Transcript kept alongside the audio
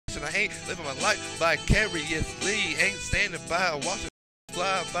and I ain't living my life vicariously. Ain't standing by watching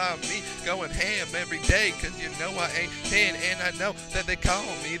fly by me, going ham every day, cause you know I ain't 10, and I know that they call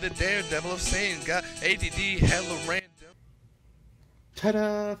me the daredevil of sin. Got ADD, hella random.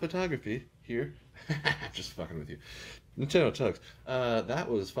 Ta-da! Photography here. Just fucking with you. Nintendo Tugs. That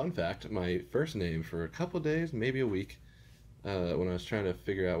was, fun fact, my first name for a couple days, maybe a week, when I was trying to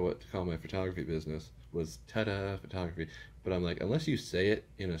figure out what to call my photography business, was Ta-da! Photography. But I'm like, unless you say it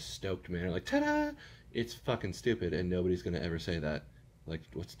in a stoked manner, like, ta-da! It's fucking stupid, and nobody's gonna ever say that. Like,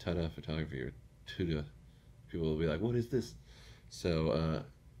 what's Ta-da! Photography, or Tuda? People will be like, what is this? So,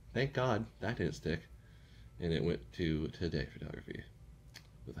 thank God that didn't stick, and it went to Today Photography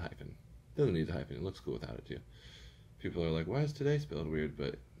with a hyphen. Doesn't need a hyphen, it looks cool without it too. People are like, why is Today spelled weird?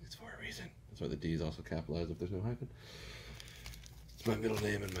 But it's for a reason. That's why the D is also capitalized if there's no hyphen. It's my middle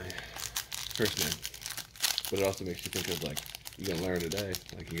name and my first name. But it also makes you think of, like, you're gonna learn today,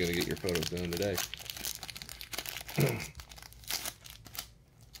 like you're gonna get your photos done today.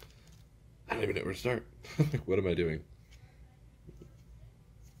 I don't even know where to start. Like, what am I doing?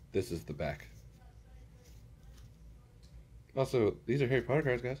 This is the back. Also, these are Harry Potter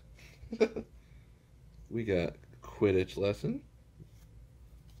cards, guys. We got Quidditch lesson.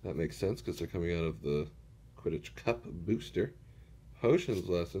 That makes sense because they're coming out of the Quidditch Cup booster. Potions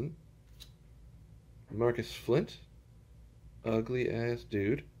lesson. Marcus Flint. Ugly ass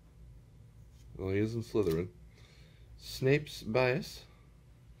dude. Well, he is in Slytherin. Snape's bias.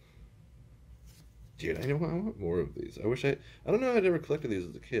 Dude, I want more of these. I wish I don't know, I never collected these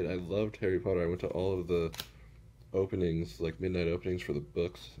as a kid. I loved Harry Potter. I went to all of the openings, like midnight openings for the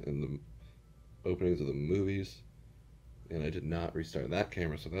books and the openings of the movies. And I did not restart that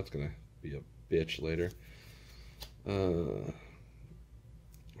camera, so that's gonna be a bitch later.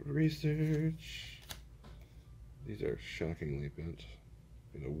 Research. These are shockingly bent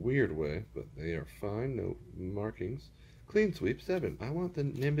in a weird way, but they are fine. No markings. Clean sweep 7. I want the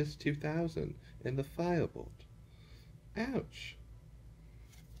Nimbus 2000 and the Firebolt. Ouch.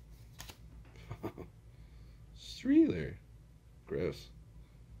 Streeler. Gross.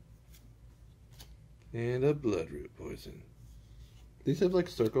 And a Bloodroot poison. These have like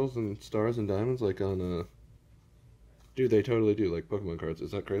circles and stars and diamonds like on Dude, they totally do, like Pokemon cards.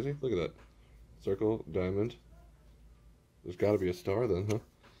 Is that crazy? Look at that. Circle, diamond. There's gotta be a star then, huh?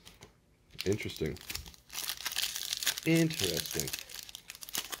 Interesting. Interesting.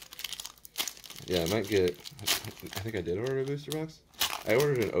 Yeah, I might get... I think I did order a booster box. I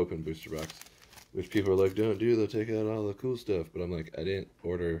ordered an open booster box, which people are like, don't do, they'll take out all the cool stuff. But I'm like, I didn't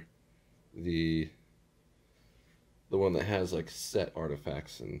order the one that has like set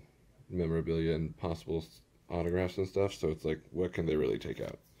artifacts and memorabilia and possible autographs and stuff. So it's like, what can they really take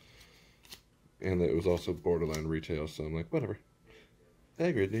out? And it was also borderline retail, so I'm like, whatever.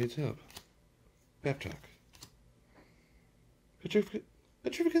 Hagrid needs help. Pep talk.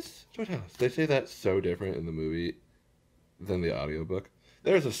 Petrificus Totalis. They say that's so different in the movie than the audiobook.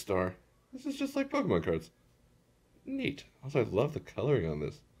 There's a star. This is just like Pokemon cards. Neat. Also, I love the coloring on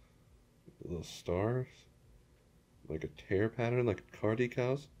this. The little stars. Like a tear pattern, like car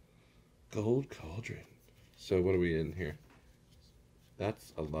decals. Gold Cauldron. So what are we in here?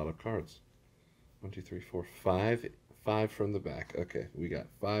 That's a lot of cards. 1, 2, 3, 4, 5. 5 from the back. Okay, we got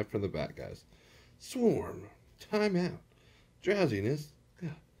 5 from the back, guys. Swarm. Timeout. Drowsiness.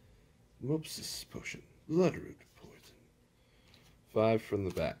 God. Mopsis potion. Bloodroot poison. 5 from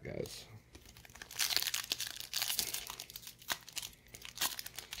the back, guys.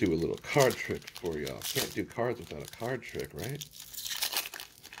 Do a little card trick for y'all. Can't do cards without a card trick, right?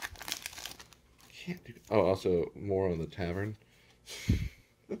 Can't do... Oh, also, more on the tavern.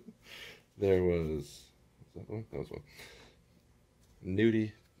 There was that one? That was one.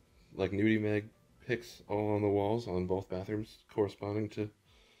 Nudie, like Nudie Meg pics all on the walls on both bathrooms, corresponding to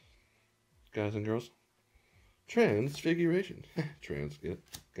guys and girls. Transfiguration. Trans, get it?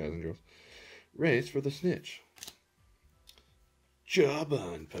 Guys and girls. Race for the snitch.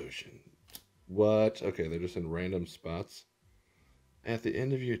 Jawbone potion. What? Okay, they're just in random spots. At the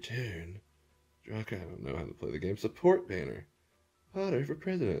end of your turn, I don't know how to play the game. Support banner. Potter for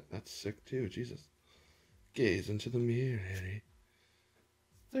president. That's sick too, Jesus. Gaze into the mirror, Harry.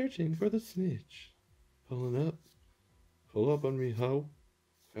 Searching for the snitch. Pulling up. Pull up on me, ho.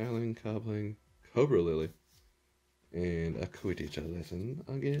 Fouling, cobbling, Cobra Lily. And a Quidditch lesson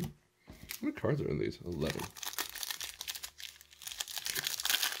again. How many cards are in these? 11.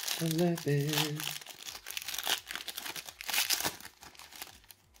 11.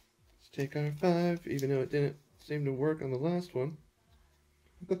 Let's take our 5, even though it didn't seem to work on the last one.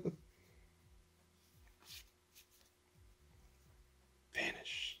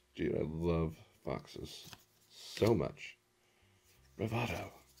 Vanish. Dude, I love foxes so much.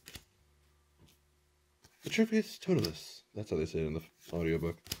 Bravado. Vitruvius totalis. That's how they say it in the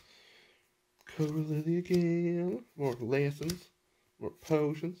audiobook. Coralilly again. More lessons. More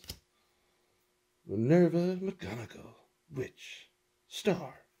potions. Minerva McGonagall. Witch.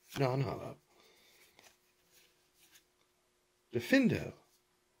 Star. Non-hollow. Defendo.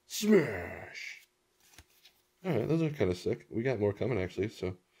 Smash. Alright, those are kind of sick. We got more coming, actually, so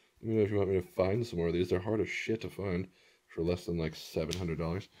let me know if you want me to find some more of these. They're hard as shit to find for less than, like,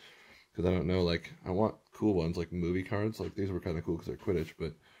 $700. Because I don't know, like, I want cool ones, like movie cards. Like, these were kind of cool because they're Quidditch,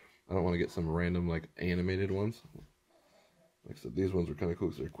 but I don't want to get some random, like, animated ones. Like I said, these ones were kind of cool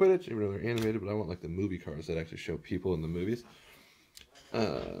because they're Quidditch, even though they're animated, but I want, like, the movie cards that actually show people in the movies.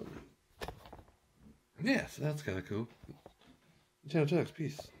 Yeah, so that's kind of cool. Ciao, Tugs,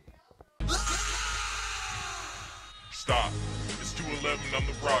 peace. Stop. It's 211 on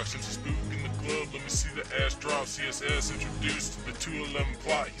the rock. Since a spook in the club, let me see the ass drop. CSS introduced to the 211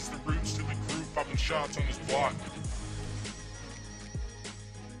 plot. He's the roots to the group, popping shots on his block.